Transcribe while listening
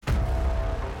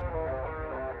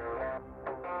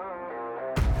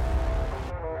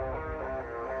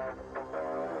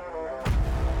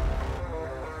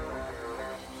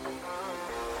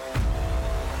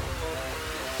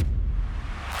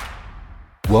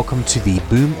Welcome to the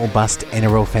Boom or Bust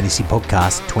NRL Fantasy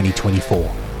Podcast 2024.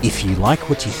 If you like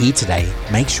what you hear today,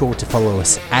 make sure to follow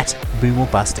us at Boom or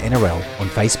Bust NRL on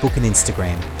Facebook and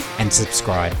Instagram and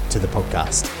subscribe to the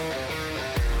podcast.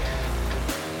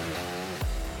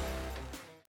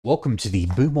 Welcome to the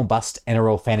Boom or Bust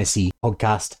NRL Fantasy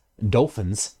Podcast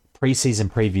Dolphins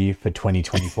Preseason Preview for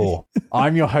 2024.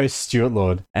 I'm your host, Stuart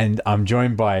Lord, and I'm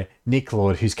joined by Nick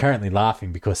Lord, who's currently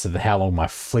laughing because of how long my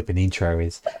flipping intro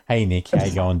is. Hey, Nick, how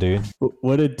you going, dude?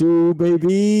 What it do,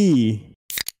 baby?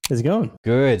 How's it going?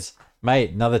 Good.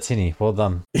 Mate, another tinny. Well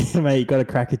done. Mate, you got to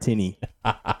crack a tinny.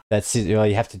 That's it. Well,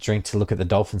 you have to drink to look at the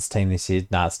Dolphins team this year.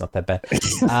 Nah, it's not that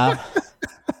bad.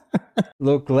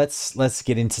 Look, let's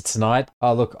get into tonight.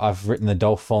 Oh, look, I've written the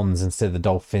Dolphins instead of the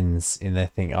Dolphins in their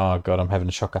thing. Oh, God, I'm having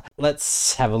a shocker.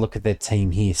 Let's have a look at their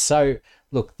team here. So,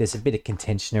 look, there's a bit of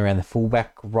contention around the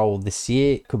fullback role this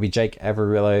year. Could be Jake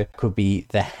Averillo, could be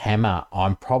the Hammer.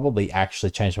 I'm probably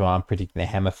actually changed my mind. I'm predicting the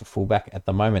Hammer for fullback at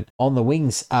the moment. On the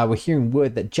wings, we're hearing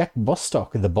word that Jack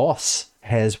Bostock, the boss,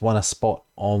 has won a spot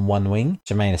on one wing.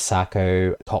 Jermaine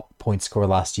Asako, top point scorer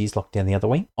last year, is locked down the other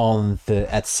wing.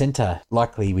 At centre,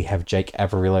 likely we have Jake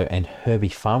Averillo and Herbie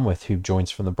Farnworth, who joins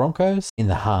from the Broncos. In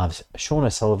the halves, Sean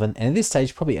O'Sullivan, and at this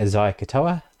stage, probably Isaiah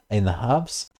Katoa in the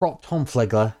halves. Prop, Tom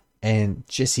Flegler and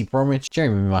Jesse Bromwich,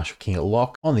 Jeremy Marshall-King at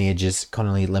lock. On the edges,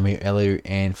 Connolly Lemuelu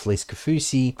and Felice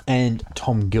Kafusi, and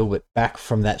Tom Gilbert back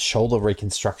from that shoulder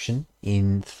reconstruction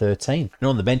in 13. And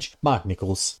on the bench, Mark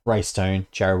Nichols, Ray Stone,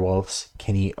 Jared Wallace,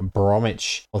 Kenny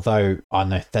Bromwich. Although, I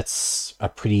know that's a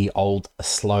pretty old,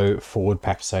 slow forward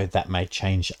pack, so that may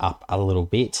change up a little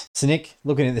bit. So, Nick,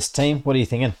 looking at this team, what are you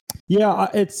thinking? Yeah,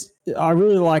 I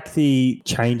really like the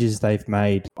changes they've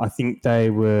made. I think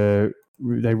they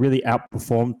really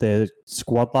outperformed their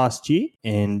squad last year,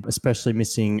 and especially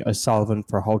missing O'Sullivan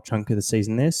for a whole chunk of the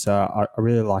season there. So I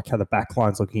really like how the back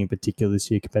line's looking in particular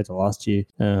this year compared to last year.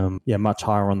 Much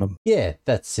higher on them. Yeah,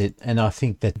 that's it. And I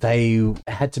think that they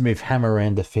had to move Hammer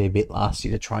around a fair bit last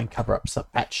year to try and cover up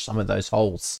patch some of those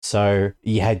holes. So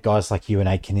you had guys like Ewan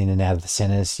Aitken in and out of the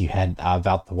centres. You had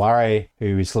Valtaware,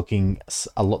 who is looking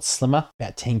a lot slimmer,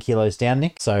 about 10 kilos down,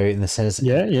 Nick. So in the centres.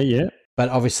 Yeah. But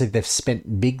obviously they've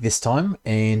spent big this time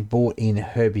and bought in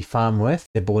Herbie Farnworth.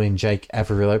 They bought in Jake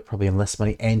Averillo, probably on less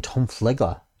money, and Tom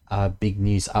Flegler. Big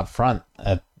news up front.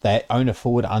 They own a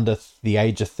forward under the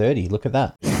age of 30. Look at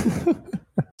that.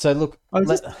 So look.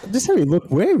 Just having a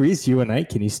look. Where is Ewan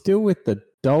Aitken? He's still with the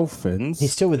Dolphins.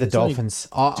 He's still with the Dolphins.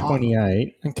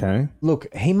 28. Okay.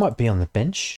 Look, he might be on the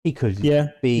bench. He could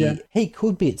be. He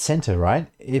could be at centre, right?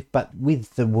 But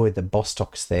with the word that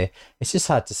Bostock's there, it's just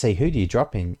hard to see who do you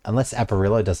drop in unless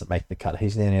Averillo doesn't make the cut.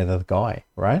 He's the only other guy,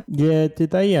 right? Yeah.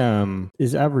 Did they?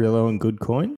 Is Averillo in good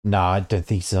coin? No, I don't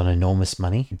think he's on enormous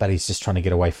money, but he's just trying to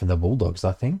get away from the Bulldogs,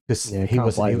 I think, because he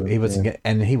wasn't,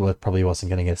 and he probably wasn't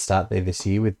going to get a start there this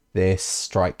year with their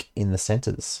strike in the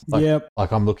centres.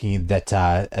 Like I'm looking at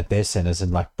their centres,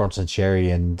 and like Bronson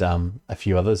Cherry and a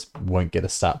few others won't get a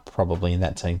start probably in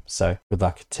that team. So good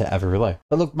luck to Averillo.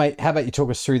 But look, mate, how about you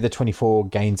talk us through the 24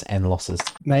 gains and losses?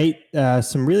 Mate,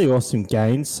 some really awesome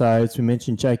gains. So as we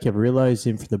mentioned, Jake Averillo is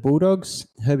in from the Bulldogs.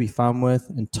 Herbie Farnworth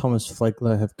and Thomas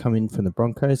Flegler have come in from the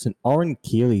Broncos, and Oren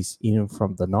Keely's in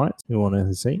from the Knights. Who on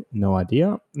earth is he? No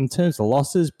idea. In terms of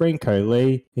losses, Brenko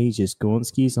Lee, he's just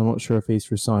Gornskis. I'm not sure if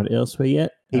he's resigned elsewhere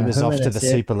yet. He was off to the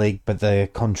Super League, but the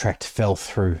contract fell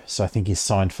through. So I think he's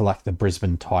signed for like the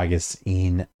Brisbane Tigers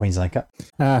in Queensland Cup.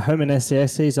 Herman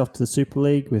SCSC is off to the Super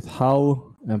League with Hull.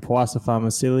 And Pawasa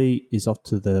Farmasili is off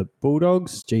to the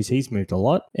Bulldogs. Geez, he's moved a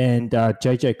lot. And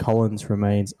JJ Collins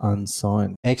remains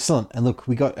unsigned. Excellent. And look,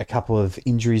 we got a couple of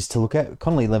injuries to look at.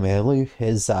 Connolly Lemuelu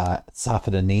has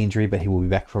suffered a knee injury, but he will be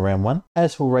back for round one.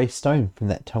 As will Ray Stone from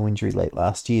that toe injury late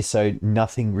last year. So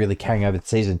nothing really carrying over the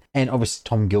season. And obviously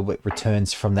Tom Gilbert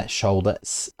returns from that shoulder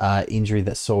injury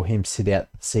that saw him sit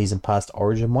out the season past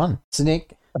Origin 1. So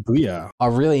Nick, Booyah.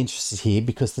 I'm really interested here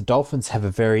because the Dolphins have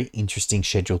a very interesting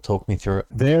schedule. Talk me through it.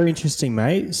 Very interesting,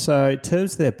 mate. So in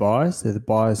terms of their buys, they're the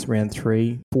buys round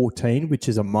 3, 14, which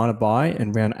is a minor buy,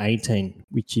 and round 18,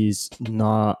 which is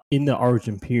not in the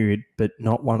Origin period, but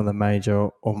not one of the major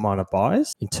or minor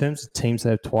buys. In terms of teams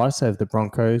they have twice, they have the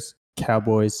Broncos,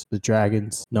 Cowboys, the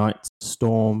Dragons, Knights,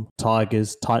 Storm,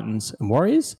 Tigers, Titans, and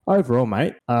Warriors. Overall,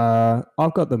 mate,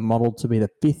 I've got them modelled to be the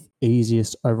 5th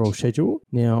easiest overall schedule.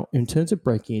 Now, in terms of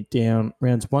breaking it down,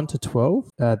 rounds 1 to 12,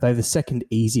 they're the 2nd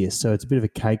easiest, so it's a bit of a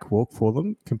cakewalk for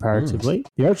them comparatively.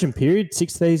 The Origin period,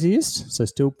 6th easiest, so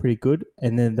still pretty good.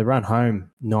 And then the run home,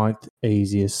 9th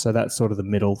easiest, so that's sort of the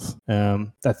middle.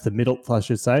 That's the middle, I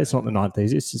should say. It's not the 9th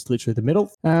easiest, it's literally the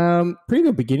middle. Pretty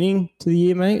good beginning to the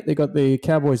year, mate. They got the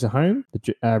Cowboys at home,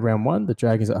 round 1, the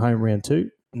Dragons at home, round 2.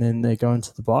 and then they go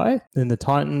into the bye. Then the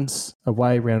Titans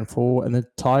away round 4, and the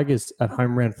Tigers at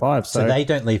home round 5. So they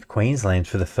don't leave Queensland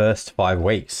for the first 5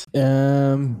 weeks.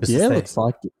 Looks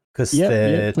like it. Because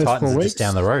the first Titans 4 are weeks, just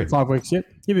down the road. 5 weeks, yep.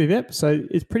 So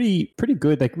it's pretty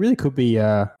good. They really could be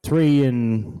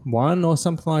 3-1 or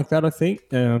something like that, I think,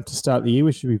 to start the year,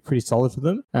 which would be pretty solid for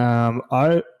them.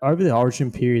 Over the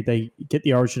Origin period, they get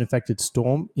the Origin-affected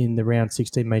Storm in the round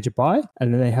 16 major bye,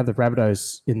 and then they have the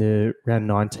Rabbitohs in the round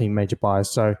 19 major bye.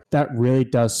 So that really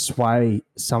does sway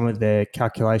some of their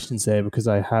calculations there, because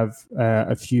they have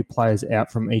a few players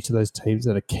out from each of those teams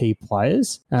that are key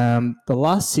players. The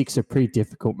last 6 are pretty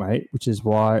difficult, mate, which is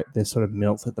why they're sort of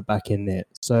milked at the back end there.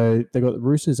 So they got the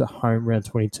Roosters at home round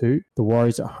 22, the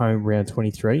Warriors at home round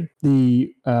 23,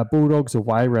 the Bulldogs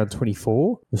away round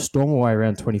 24, the Storm away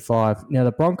round 25. Now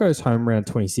the Broncos home round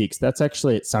 26. That's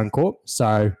actually at Suncorp,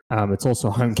 so it's also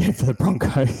a home game for the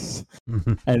Broncos.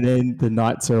 And then the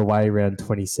Knights are away round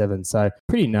 27. So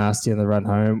pretty nasty on the run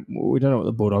home. We don't know what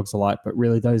the Bulldogs are like, but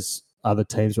really those other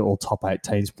teams are all top 8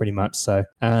 teams pretty much. So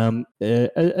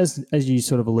as you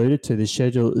sort of alluded to, the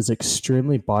schedule is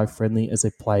extremely bye friendly, as they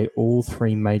play all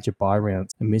 3 major bye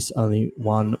rounds and miss only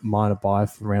 1 minor bye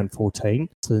for round 14.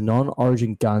 So the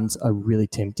non-Origin guns are really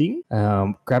tempting.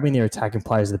 Grabbing their attacking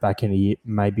players at the back end of the year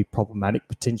may be problematic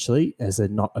potentially, as they're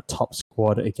not a top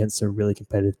squad against some really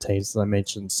competitive teams, as I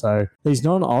mentioned. So these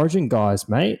non-Origin guys,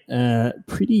 mate,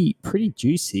 pretty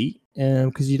juicy.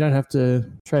 Because you don't have to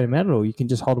trade them out at all. You can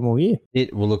just hold them all year.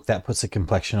 Well, look, that puts a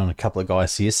complexion on a couple of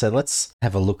guys here. So let's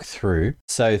have a look through.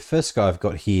 So first guy I've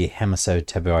got here, Hamaso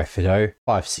Tabuai-Fidow,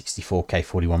 564k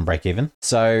 41 break even.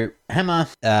 So Hammer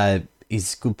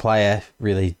is a good player.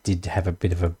 Really did have a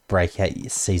bit of a breakout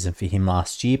season for him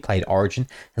last year. Played Origin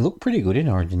and looked pretty good in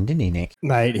Origin, didn't he, Nick?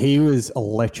 Mate, he was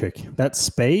electric. That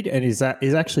speed and his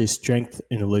actually strength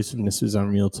and elusiveness was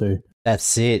unreal too.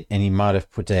 That's it. And he might have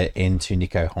put an end to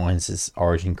Nico Hines'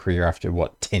 Origin career after,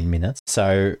 10 minutes?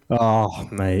 So... Oh,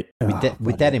 mate.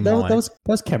 With that in mind... That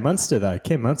was Cam Munster, though.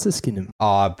 Cam Munster skinned him.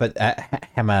 Oh, but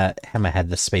Hammer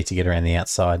had the speed to get around the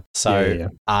outside. So,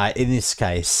 in this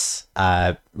case,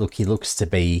 look, he looks to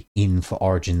be in for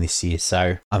Origin this year.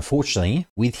 So, unfortunately,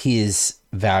 with his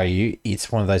value, it's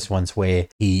one of those ones where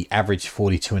he averaged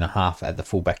 42.5 at the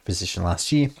fullback position last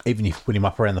year. Even if you put him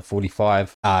up around the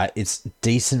 45, it's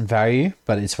decent value,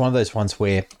 but it's one of those ones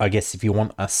where I guess if you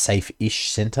want a safe-ish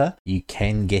centre, you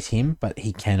can get him, but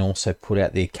he can also put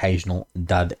out the occasional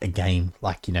dud a game,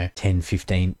 like, 10,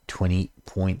 15, 20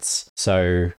 points.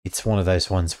 So it's one of those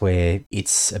ones where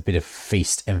it's a bit of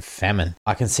feast and famine.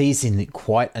 I can see he's in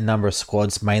quite a number of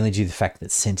squads, mainly due to the fact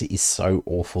that centre is so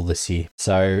awful this year.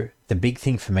 So the big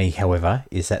thing for me, however,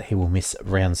 is that he will miss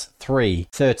rounds 3,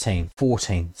 13,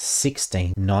 14,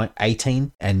 16,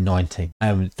 18 and 19.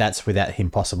 That's without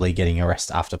him possibly getting a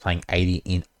rest after playing 80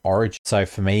 in Origin. So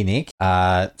for me, Nick,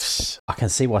 I can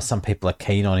see why some people are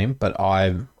keen on him, but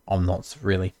I'm not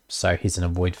really. So he's an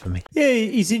avoid for me. Yeah,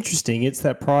 he's interesting. It's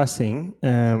that pricing,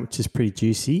 which is pretty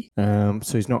juicy. So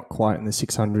he's not quite in the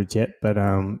 600s yet, but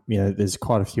there's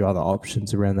quite a few other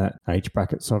options around that age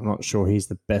bracket. So I'm not sure he's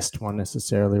the best one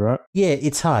necessarily, right? Yeah,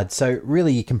 it's hard. So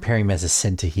really, you're comparing him as a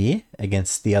centre here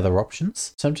against the other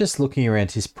options. So I'm just looking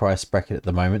around his price bracket at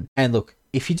the moment, and look.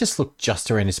 If you just look just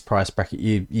around his price bracket,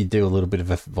 you do a little bit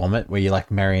of a vomit where you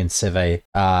like Marion Seve,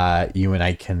 Ewan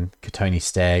Aitken, Katoni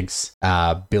Staggs,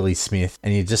 Billy Smith,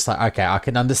 and you're just like, okay, I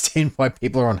can understand why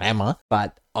people are on Hammer,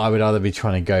 but I would either be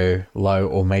trying to go low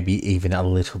or maybe even a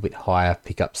little bit higher,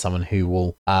 pick up someone who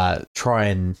will try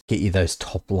and get you those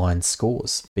top line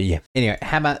scores. But yeah, anyway,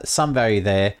 Hammer, some value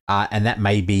there, and that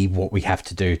may be what we have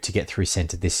to do to get through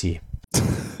centre this year.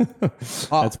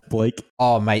 That's bleak.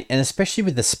 Oh, mate. And especially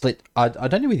with the split, I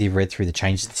don't know whether you've read through the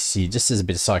changes this year, just as a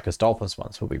bit of Psychos Dolphins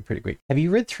ones will be pretty quick. Have you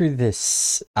read through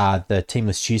this, the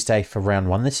Teamless Tuesday for round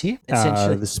 1 this year?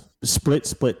 Essentially, the split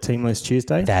Teamless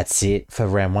Tuesday? That's it for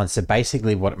round 1. So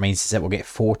basically what it means is that we'll get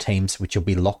 4 teams, which will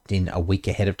be locked in a week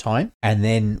ahead of time. And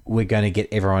then we're going to get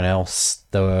everyone else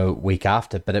the week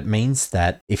after. But it means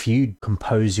that if you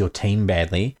compose your team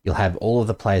badly, you'll have all of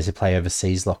the players who play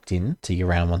overseas locked in to your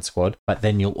round 1 squad. But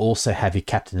then you'll also have your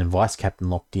captain and vice captain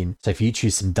locked in. So if you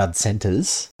choose some dud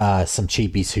centres, some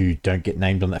cheapies who don't get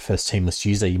named on that first Teamless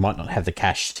Tuesday, you might not have the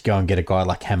cash to go and get a guy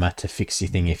like Hammer to fix your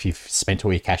thing if you've spent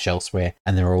all your cash elsewhere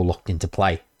and they're all locked into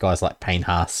play. Guys like Payne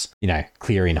Haas,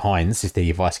 Cleary and Hines, if they're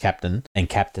your vice captain and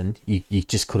captain, you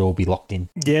just could all be locked in.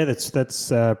 Yeah, that's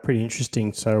pretty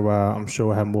interesting. So I'm sure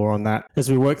we'll have more on that as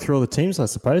we work through all the teams, I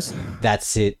suppose.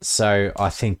 That's it. So I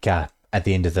think at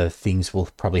the end of the things, we'll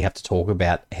probably have to talk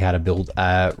about how to build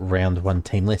a round 1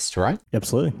 team list, right?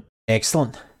 Absolutely.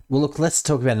 Excellent. Well, look, let's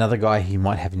talk about another guy who you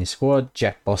might have in your squad.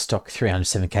 Jack Bostock,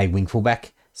 307k wing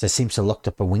fullback. So seems to have locked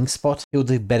up a wing spot. He'll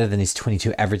do better than his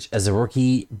 22 average as a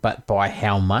rookie, but by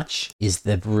how much is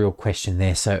the real question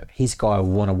there. So he's a guy I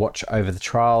want to watch over the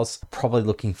trials. Probably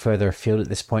looking further afield at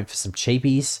this point for some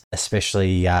cheapies,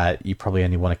 especially you probably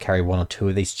only want to carry one or two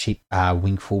of these cheap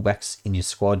wing fullbacks in your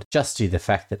squad, just due to the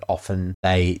fact that often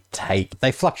they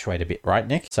fluctuate a bit, right,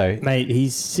 Nick? So, mate,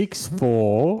 he's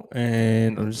 6'4",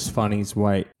 and I'm just finding his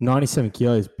weight, 97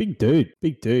 kilos. Big dude.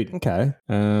 Okay.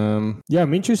 Yeah,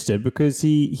 I'm interested because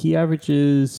he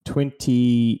averages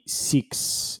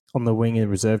 26 on the wing in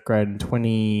reserve grade and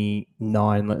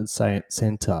 29, let's say, at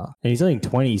centre. And he's only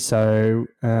 20. So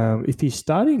if you're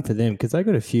starting for them, because they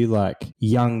got a few like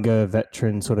younger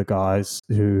veteran sort of guys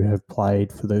who have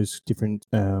played for those different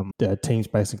teams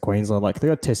based in Queensland. Like they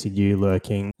got Tessie Yu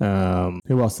lurking.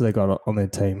 Who else do they got on their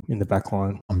team in the back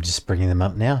line? I'm just bringing them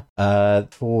up now.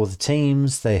 For the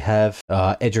teams, they have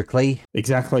Edric Lee.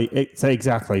 Exactly.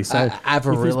 So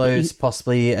Avarillo's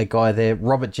possibly a guy there.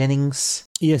 Robert Jennings.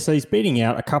 Yeah, so he's beating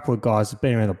out a couple of guys who've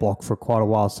been around the block for quite a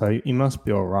while, so he must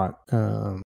be all right.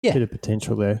 Bit of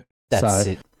potential there. That's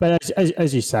it. But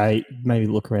as you say, maybe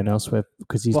look around elsewhere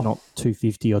because he's not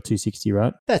 250 or 260,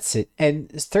 right? That's it. And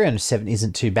 307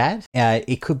 isn't too bad.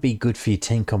 It could be good for your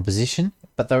team composition,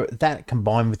 but that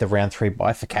combined with the round 3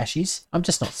 buy for cashies, I'm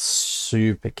just not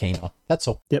super keen on. That's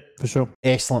all. Yep, for sure.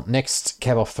 Excellent. Next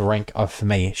cab off the rank for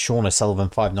me, Sean O'Sullivan,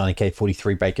 590k,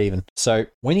 43 break even. So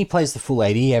when he plays the full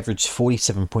 80, he averaged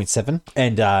 47.7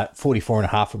 and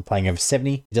 44.5 when playing over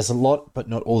 70. He does a lot, but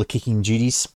not all the kicking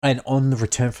duties. And on the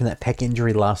return from that pec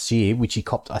injury last year, which he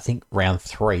copped, I think, round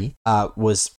 3,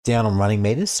 was down on running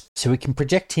meters. So we can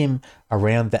project him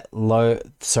around that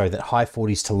high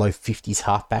 40s to low 50s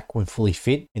halfback when fully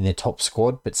fit in their top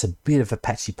squad, but it's a bit of a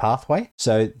patchy pathway.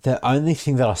 So the only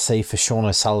thing that I see for Sean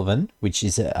O'Sullivan, which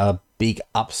is a big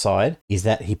upside, is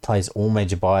that he plays all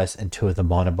major buys and 2 of the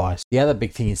minor buys. The other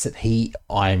big thing is that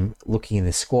I'm looking in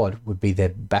the squad, would be their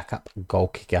backup goal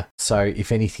kicker. So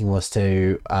if anything was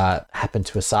to happen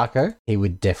to Asako, he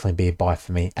would definitely be a buy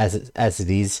for me. As it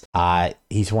is,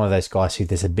 he's one of those guys who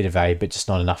there's a bit of value, but just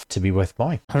not enough to be worth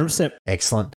buying. 100%.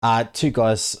 Excellent. 2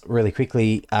 guys really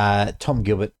quickly. Tom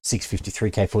Gilbert,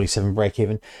 653k, 47 break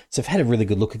even. So I've had a really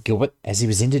good look at Gilbert as he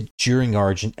was injured during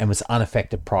Origin and was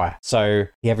unaffected prior. So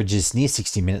he averages near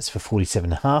 60 minutes for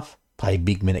 47.5. Play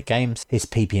big minute games. His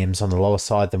PPM's on the lower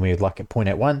side than we would like at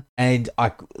 0.81. And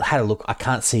I had a look. I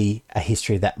can't see a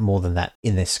history of that more than that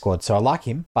in this squad. So I like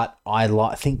him, but I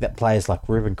think that players like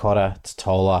Ruben Cotter,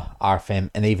 Totola, RFM,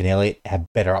 and even Elliott have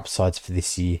better upsides for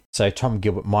this year. So Tom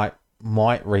Gilbert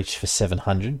might reach for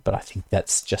 700, but I think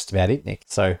that's just about it, Nick.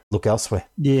 So look elsewhere.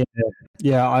 Yeah,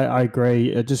 I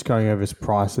agree. Just going over his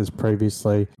prices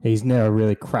previously, he's never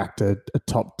really cracked a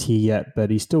top tier yet, but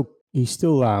he's still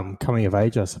coming of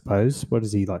age, I suppose. What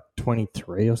is he, like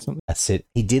 23 or something? That's it.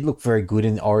 He did look very good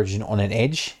in Origin on an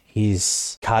edge.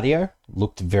 His cardio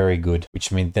looked very good,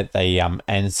 which meant that they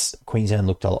and Queensland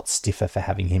looked a lot stiffer for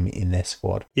having him in their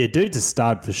squad. Yeah, dude's a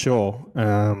stud for sure.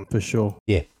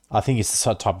 Yeah. I think it's the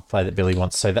sort of type of play that Billy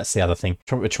wants. So that's the other thing.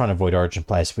 We're trying to avoid Origin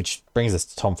players, which brings us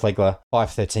to Tom Flegler,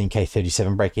 513k,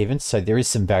 37 break even. So there is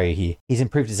some value here. He's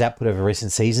improved his output over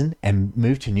recent season and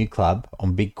moved to a new club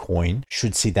on big coin.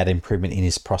 Should see that improvement in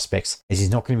his prospects, as he's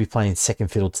not going to be playing second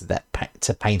fiddle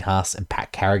to Payne Haas and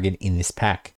Pat Carrigan in this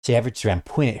pack. So he averaged around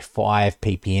 0.5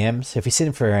 ppm. So if we set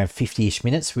him for around 50-ish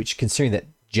minutes, which considering that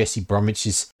Jesse Bromwich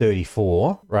is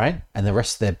 34, right? And the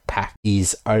rest of their pack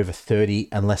is over 30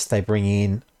 unless they bring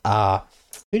in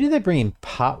who did they bring in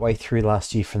partway through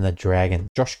last year from the Dragon?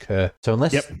 Josh Kerr. So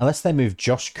unless they move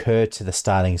Josh Kerr to the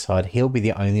starting side, he'll be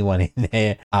the only one in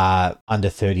there under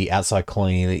 30 outside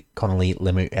Connolly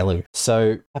Lemu Elu.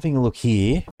 So having a look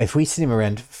here, if we set him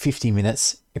around 50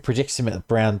 minutes, it projects him at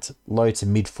around low to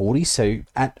mid 40s. So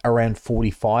at around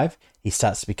 45, he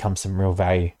starts to become some real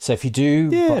value. So if you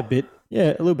do... a bit.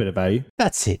 Yeah, a little bit of value.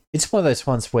 That's it. It's one of those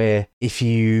ones where he's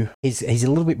a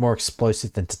little bit more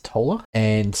explosive than Totola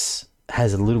and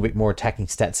has a little bit more attacking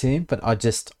stats in him, but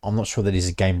I'm not sure that he's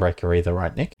a game breaker either,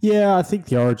 right, Nick? Yeah, I think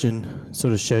the Origin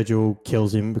sort of schedule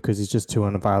kills him because he's just too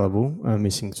unavailable,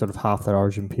 missing sort of half that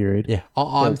Origin period. Yeah,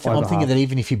 I'm thinking that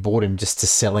even if you bought him just to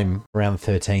sell him around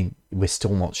 13, we're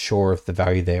still not sure of the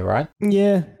value there, right?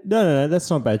 Yeah, no, that's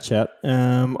not a bad shout.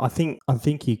 I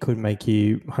think he could make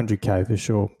you 100k for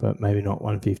sure, but maybe not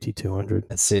 150, 200.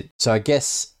 That's it. So I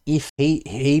guess if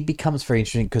he becomes very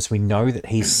interesting because we know that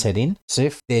he's set in. So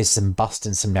if there's some bust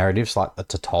in some narratives like the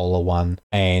Totola one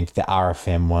and the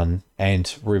RFM one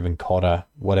and Ruben Cotter,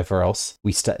 whatever else,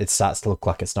 it starts to look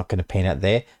like it's not going to pan out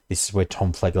there. This is where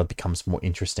Tom Flegler becomes more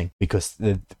interesting because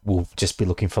we'll just be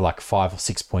looking for like 5 or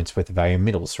 6 points worth of value in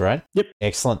middles, right? Yep.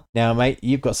 Excellent. Now, mate,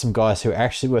 you've got some guys who are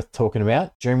actually worth talking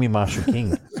about. Jeremy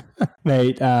Marshall-King.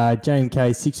 Mate, JMK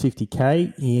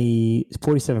 650K. He's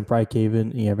 47 break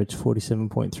even. He averaged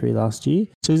 47.3 last year.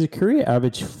 So he's a career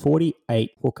average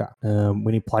 48 hooker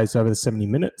when he plays over the 70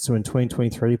 minutes. So in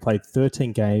 2023, he played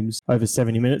 13 games over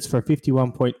 70 minutes for a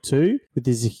 51.2, with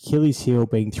his Achilles heel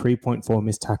being 3.4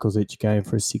 missed tackles each game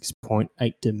for a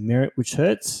 6.8 demerit, which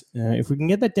hurts. If we can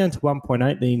get that down to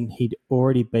 1.8, then he'd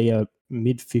already be a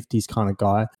mid-50s kind of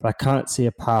guy, but I can't see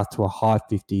a path to a high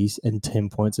 50s and 10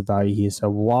 points of value here. So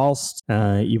whilst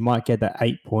you might get that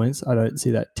 8 points, I don't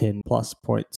see that 10 plus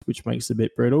points, which makes it a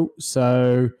bit brutal.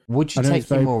 So would you take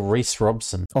him or Reece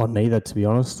Robson? Oh, neither, to be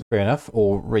honest. Fair enough.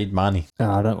 Or Reed Marnie?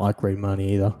 I don't like Reed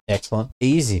Marnie either. Excellent.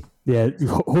 Easy. Yeah,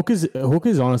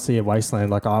 Hooker's honestly a wasteland.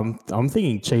 Like I'm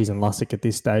thinking Cheese and Lussick at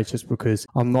this stage just because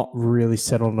I'm not really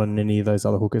settled on any of those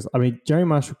other hookers. I mean, Jerry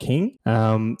Marshall-King,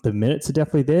 the minutes are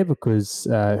definitely there because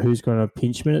who's going to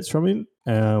pinch minutes from him?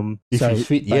 If he's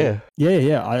fit, yeah.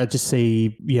 Yeah. I just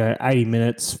see 80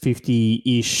 minutes,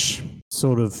 50-ish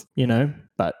sort of,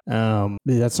 but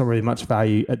that's not really much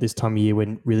value at this time of year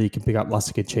when really you can pick up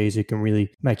Lussick and Cheese who can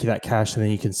really make you that cash and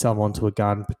then you can sell them onto a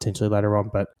gun potentially later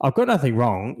on. But I've got nothing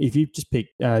wrong. If you just pick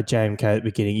JMK at the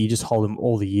beginning, you just hold him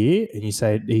all the year and you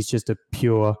say he's just a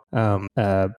pure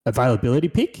availability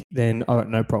pick, then I've got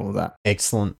no problem with that.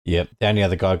 Excellent. Yep. The only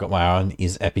other guy I got my eye on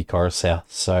is Epi Coruscant.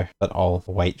 But I'll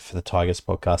wait for the Tigers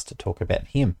podcast to talk about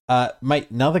him. Mate,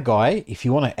 another guy, if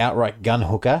you want to outright gun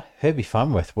hooker, Herbie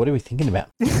Farnworth, what are we thinking about?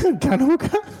 Gun hooker?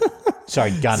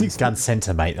 Sorry, gun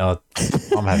centre, mate. I'm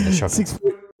having a shock.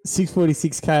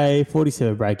 646K,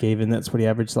 47 break even. That's what he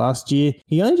averaged last year.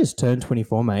 He only just turned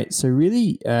 24, mate. So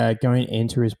really going to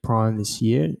enter his prime this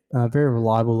year. Very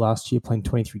reliable last year, playing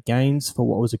 23 games for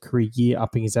what was a career year,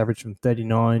 upping his average from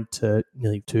 39 to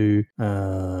nearly to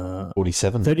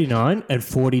 47. 39 and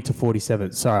 40 to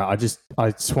 47. Sorry,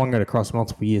 I swung it across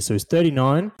multiple years. So it's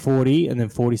 39, 40, and then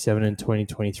 47 in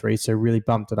 2023. So really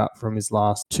bumped it up from his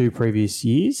last 2 previous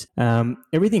years.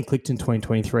 Everything clicked in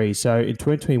 2023. So in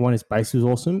 2021, his base was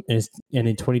awesome. And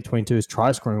in 2022, his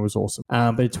try scoring was awesome.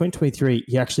 But in 2023,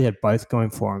 he actually had both going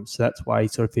for him. So that's why he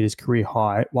sort of hit his career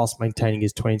high whilst maintaining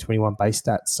his 2021 base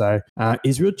stats. So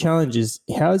his real challenge is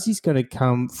how is he going to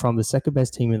come from the second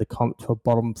best team in the comp to a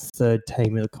bottom third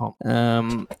team in the comp?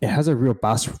 It has a real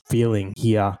bust feeling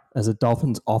here as the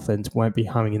Dolphins offense won't be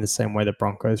humming in the same way the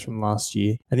Broncos from last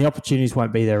year. And the opportunities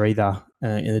won't be there either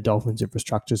in the Dolphins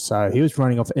infrastructure. So he was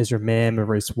running off Ezra Mam and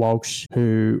Reece Walsh,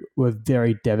 who were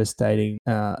very devastating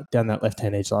down that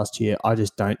left-hand edge last year. I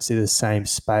just don't see the same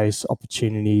space,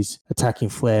 opportunities, attacking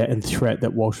flair and threat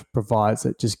that Walsh provides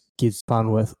that just gives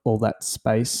Farnworth all that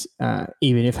space.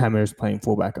 Even if Hammer is playing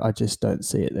fullback, I just don't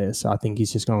see it there. So I think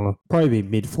he's just going to probably be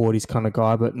mid-40s kind of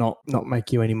guy, but not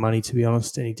make you any money, to be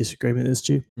honest. Any disagreement there,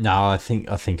 Stu? No, I think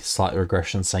a slight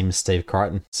regression, same as Steve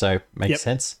Crichton. So makes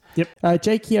sense. Yep.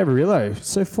 Jake Avarillo.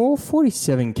 So for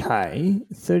 47K,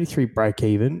 33 break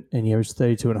even, and he averaged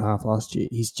 32.5 last year.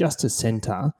 He's just a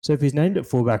centre. So if he's named at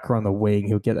fullback or on the wing,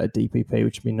 he'll get that DPP,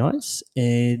 which would be nice.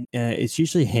 And it's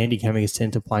usually handy having a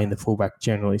centre playing the fullback,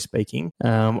 generally speaking.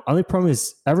 Only problem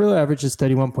is Avarillo averages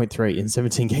 31.3 in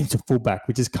 17 games of fullback,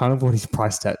 which is kind of what he's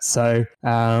priced at. So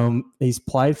he's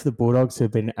played for the Bulldogs, who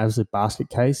have been an absolute basket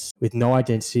case with no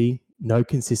identity, no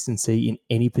consistency in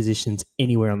any positions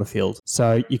anywhere on the field.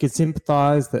 So you can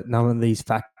sympathise that none of these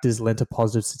factors lent a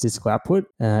positive statistical output.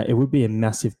 It would be a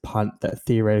massive punt that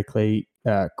theoretically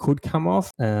could come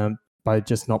off by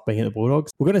just not being at the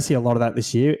Bulldogs. We're going to see a lot of that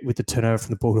this year with the turnover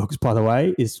from the Bulldogs, by the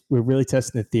way, is we're really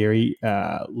testing the theory,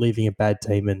 leaving a bad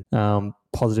team and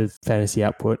positive fantasy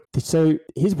output. So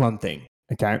here's one thing,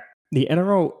 okay? The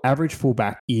NRL average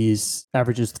fullback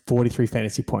averages 43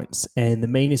 fantasy points, and the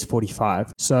mean is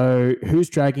 45. So who's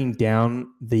dragging down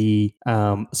the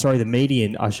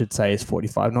median, I should say, is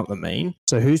 45, not the mean.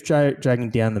 So who's dragging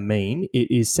down the mean? It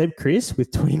is Seb Chris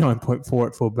with 29.4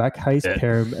 at fullback, Hayes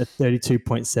Perham at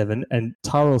 32.7, and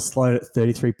Tyrell Sloan at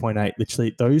 33.8.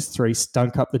 Literally, those three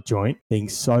stunk up the joint, being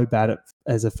so bad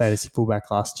as a fantasy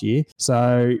fullback last year.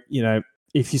 So,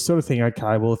 if you sort of think,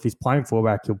 okay, well, if he's playing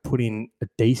fullback, he'll put in a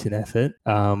decent effort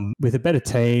with a better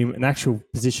team, an actual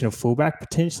position of fullback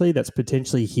potentially that's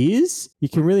potentially his. You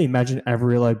can really imagine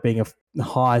Averillo being a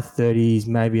high 30s,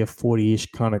 maybe a 40-ish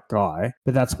kind of guy.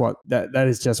 But that's what that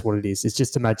is just what it is. It's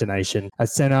just imagination. At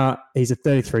centre, he's a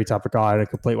 33 type of guy and a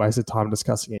complete waste of time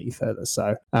discussing it any further.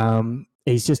 So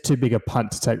he's just too big a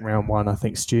punt to take round one, I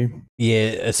think, Stu.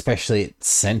 Yeah, especially at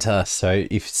centre. So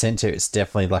if centre, it's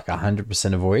definitely like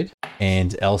 100% avoid.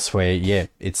 And elsewhere, yeah,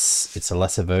 it's a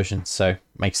lesser version. So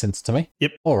makes sense to me.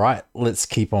 Yep. All right, let's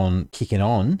keep on kicking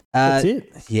on. That's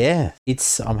it. Yeah,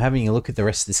 I'm having a look at the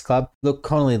rest of this club. Look,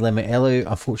 Connolly Lemuelu,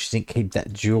 unfortunately, didn't keep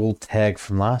that dual tag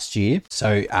from last year.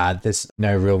 So there's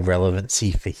no real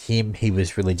relevancy for him. He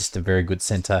was really just a very good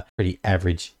centre, pretty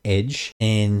average edge.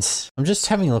 And I'm just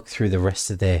having a look through the rest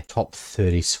of their top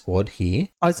 30 squad here.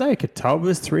 Isaiah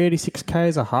Katoa's 386k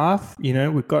as a half. You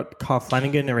know, we've got Kyle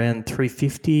Flanagan around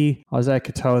 350. Isaiah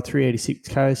Katoa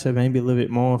 386k, so maybe a little bit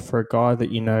more for a guy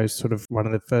that, you know, is sort of one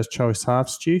of the first choice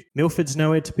halves, Stu. Milford's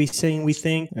nowhere to be seen, we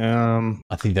think.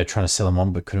 I think they're trying to sell him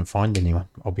on but couldn't find anyone,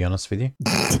 I'll be honest with you.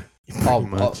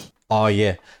 Oh,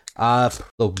 yeah.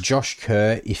 Look, Josh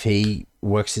Kerr, if he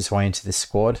works his way into this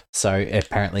squad, so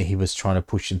apparently he was trying to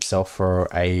push himself for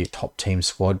a top team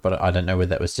squad, but I don't know whether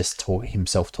that was just talking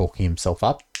himself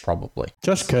up. Probably.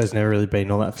 Josh Kerr's never really been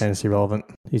all that fantasy relevant.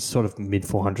 He's sort of mid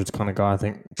 400s kind of guy, I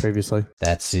think, previously.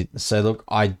 That's it. So look,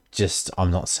 I'm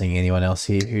not seeing anyone else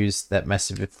here who's that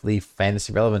massively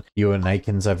fantasy relevant. Ewan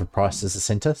Aikens overpriced as a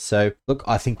centre. So look,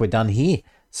 I think we're done here.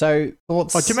 So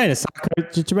thoughts? Jermaine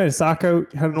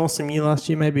Asako had an awesome year last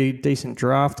year, maybe a decent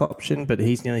draft option, but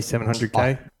he's nearly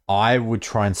 700k. I would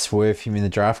try and swerve him in the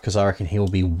draft because I reckon he will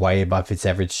be way above his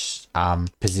average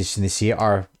position this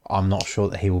year. I'm not sure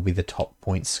that he will be the top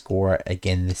point scorer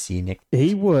again this year, Nick.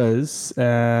 He was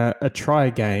a try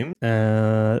a game,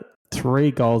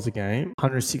 3 goals a game,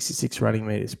 166 running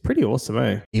meters. Pretty awesome,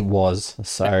 eh? It was.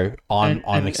 So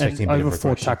I'm expecting a bit of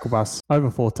regression. Over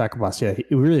 4 tackle bus. Yeah,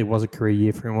 it really was a career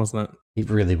year for him, wasn't it? It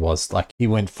really was. Like, he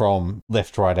went from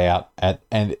left, right, out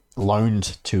and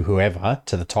loaned to whoever,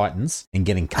 to the Titans, and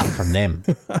getting cut from them.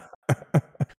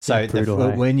 So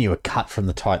when you were cut from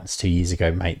the Titans 2 years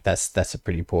ago, mate, that's a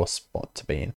pretty poor spot to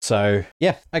be in. So,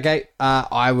 yeah, okay.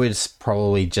 I would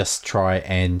probably just try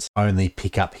and only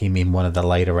pick up him in one of the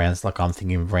later rounds. Like, I'm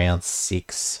thinking round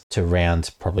 6 to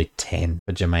round probably 10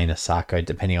 for Jermaine Asako,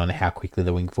 depending on how quickly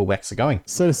the wing fullbacks are going.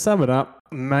 So, to sum it up,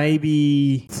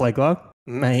 maybe Flegler,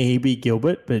 maybe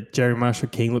Gilbert, but Jerry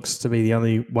Marshall-King looks to be the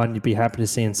only one you'd be happy to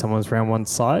see in someone's round 1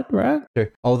 side, right?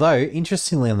 Sure. Although,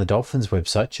 interestingly, on the Dolphins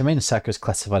website, Jermaine Asako is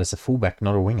classified as a fullback,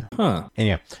 not a winger. Huh.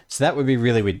 Anyway, so that would be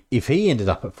really weird. If he ended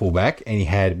up at fullback and he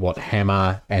had,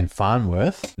 Hammer and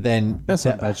Farnworth, then... That's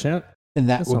not a bad shout. And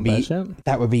that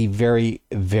would be very,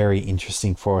 very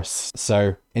interesting for us.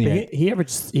 So anyway, he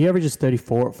averages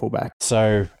 34 at fullback.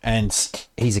 So, and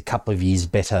he's a couple of years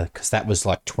better because that was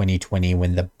like 2020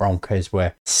 when the Broncos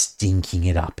were stinking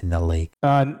it up in the league.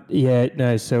 So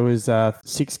it was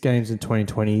 6 games in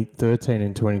 2020, 13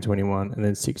 in 2021, and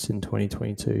then 6 in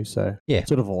 2022. So yeah,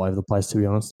 sort of all over the place, to be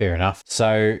honest. Fair enough.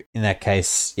 So in that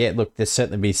case, yeah, look, there's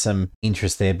certainly be some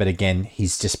interest there, but again,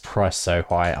 he's just priced so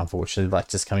high, unfortunately, like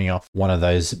just coming off one of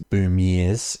those boom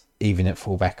years. Even at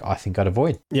fullback, I think I'd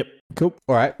avoid. Yep. Cool.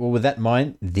 All right. Well, with that in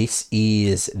mind, this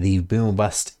is the Boom or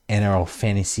Bust NRL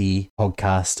Fantasy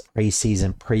Podcast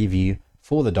Preseason Preview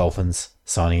for the Dolphins.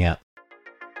 Signing out.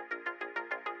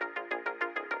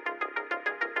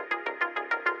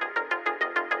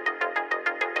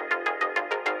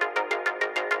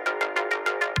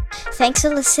 Thanks for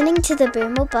listening to the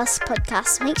Boom or Bust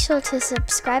podcast. Make sure to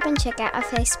subscribe and check out our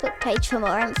Facebook page for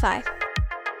more info.